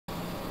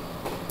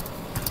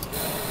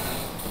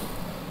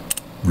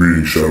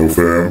Greetings, Shadow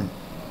Fam.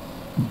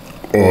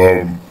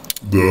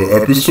 The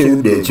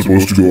episode that's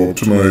supposed to go up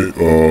tonight,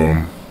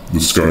 the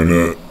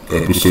Skynet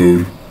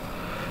episode,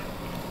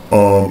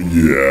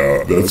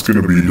 yeah, that's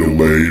gonna be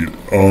delayed.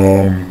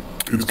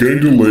 It's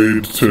getting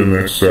delayed to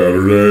next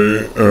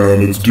Saturday,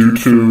 and it's due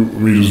to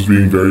me just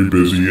being very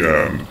busy,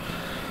 and,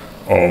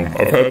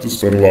 I've had to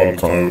spend a lot of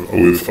time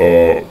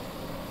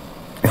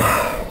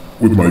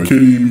with my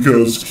kitty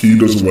because he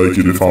doesn't like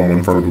it if I'm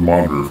in front of the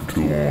monitor for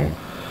too long.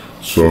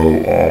 So,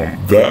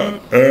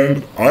 that,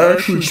 and I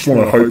actually just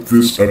want to hype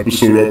this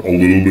episode up a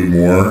little bit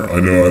more.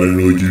 I know I didn't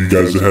really give you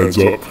guys a heads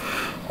up.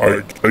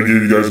 I gave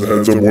you guys a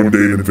heads up one day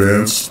in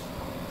advance,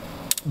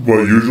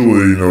 but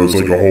usually, it's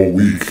like a whole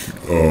week.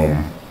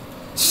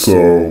 So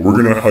we're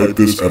gonna hype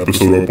this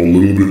episode up a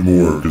little bit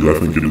more because I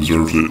think it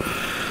deserves it.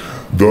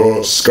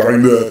 The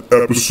Skynet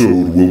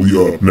episode will be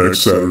up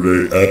next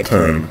Saturday at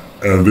 10,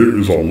 and there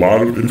is a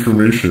lot of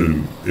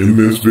information in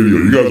this video.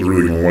 You guys are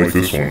really gonna like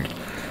this one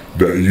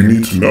that you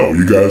need to know.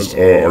 You guys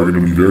are going to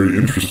be very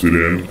interested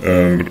in,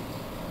 and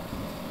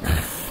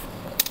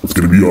it's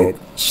going to be up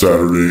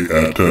Saturday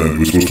at 10. It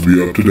was supposed to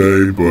be up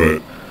today,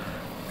 but,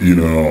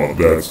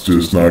 that's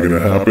just not going to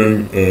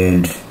happen,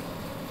 and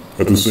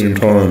at the same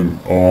time,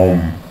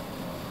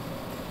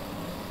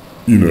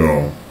 you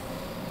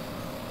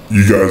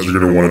guys are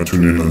going to want to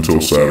tune in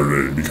until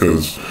Saturday,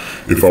 because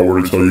if I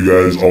were to tell you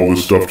guys all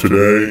this stuff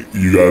today, I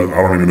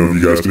don't even know if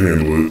you guys can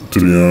handle it, to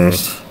be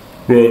honest.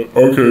 But,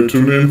 okay,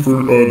 tune in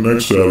for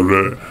next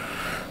Saturday.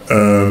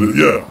 And,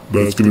 yeah,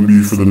 that's going to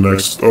be for the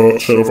next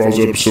ShadowFiles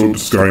episode, the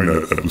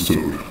Skynet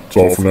episode. That's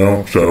all for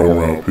now.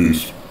 Shadow, out.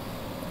 Peace.